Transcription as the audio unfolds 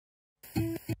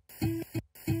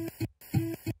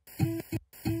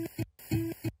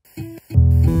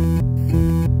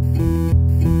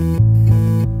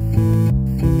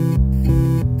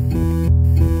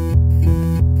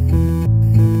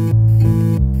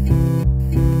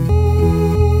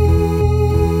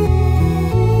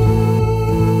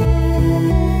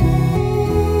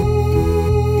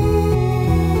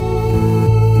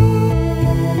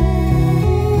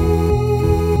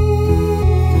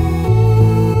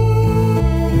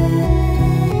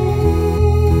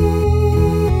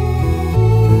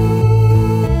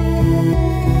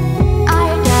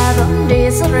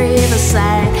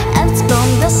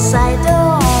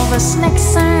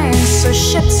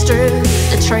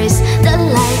embrace the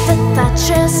light that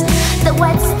touches the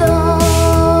white stones.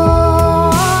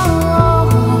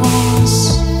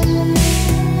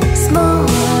 Small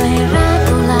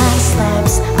irregular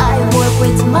steps, I work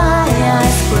with my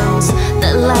eyes closed.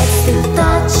 The light still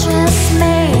touches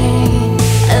me,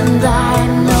 and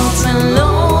I'm not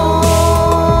alone.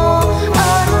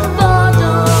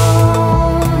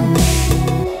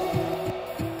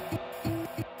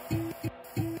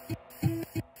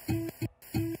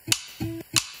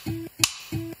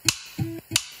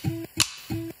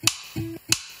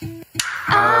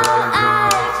 All I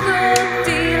could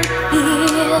deal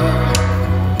here,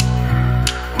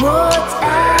 what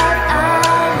have I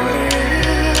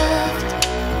lived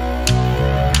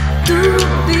to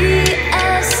be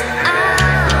as I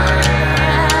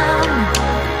am,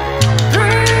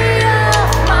 free of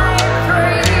my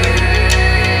praise.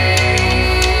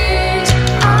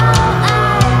 All I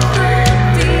could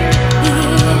deal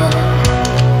here,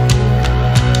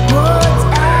 what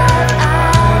have I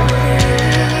lived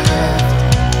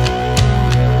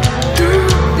to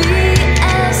be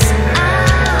as I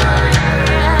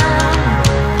am,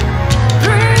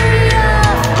 free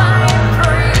of my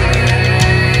praise.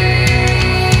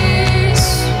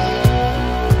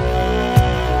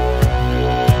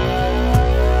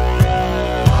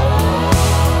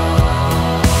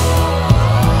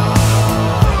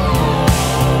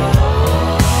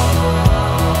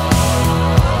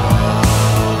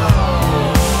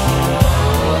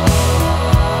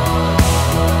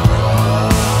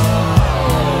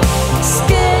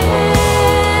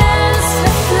 Skins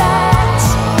reflect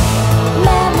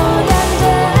memory and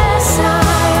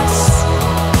desires.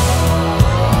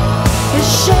 Your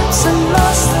shapes and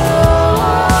most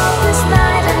of this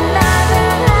night and never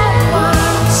at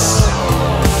once.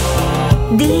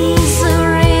 These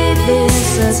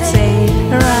revisiting,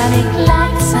 running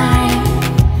like time,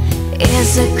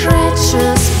 is a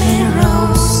creature's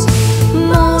mirror.